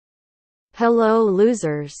Hello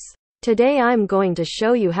losers. Today I'm going to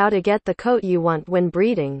show you how to get the coat you want when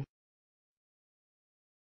breeding.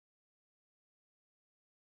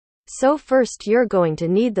 So first you're going to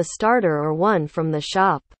need the starter or one from the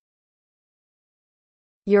shop.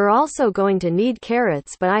 You're also going to need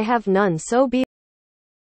carrots, but I have none, so be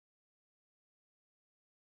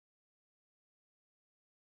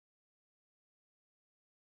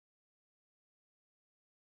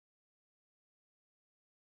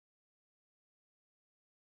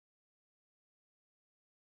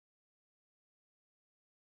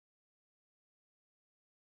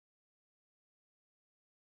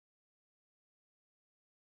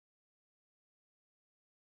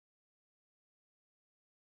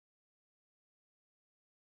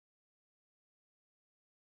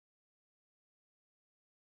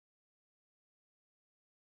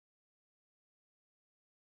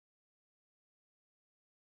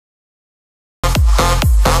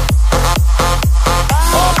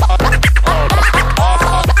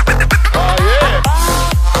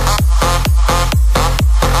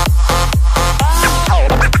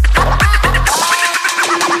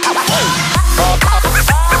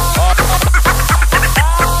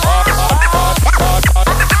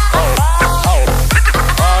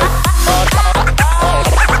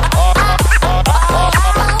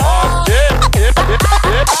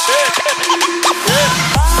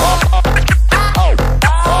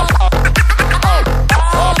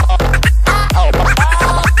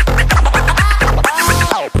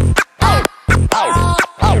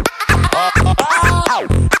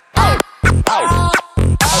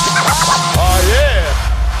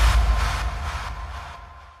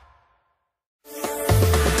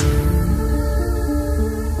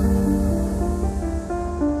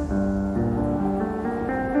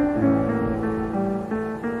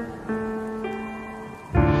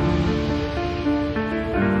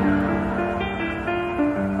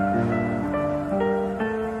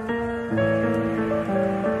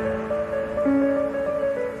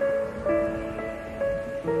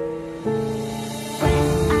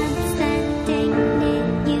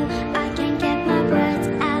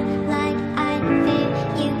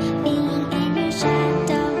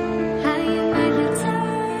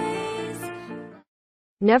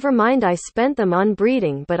Never mind, I spent them on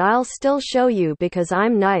breeding, but I'll still show you because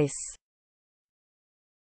I'm nice.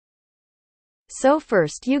 So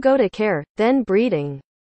first you go to care, then breeding.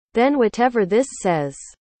 Then whatever this says.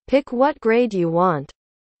 Pick what grade you want.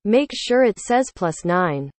 Make sure it says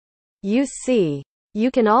 +9. You see. You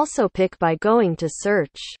can also pick by going to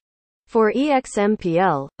search. For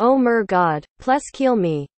EXMPL, oh mer god, plus kill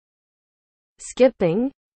me.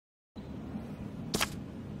 Skipping?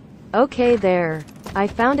 Okay there. I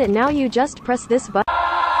found it, now you just press this button.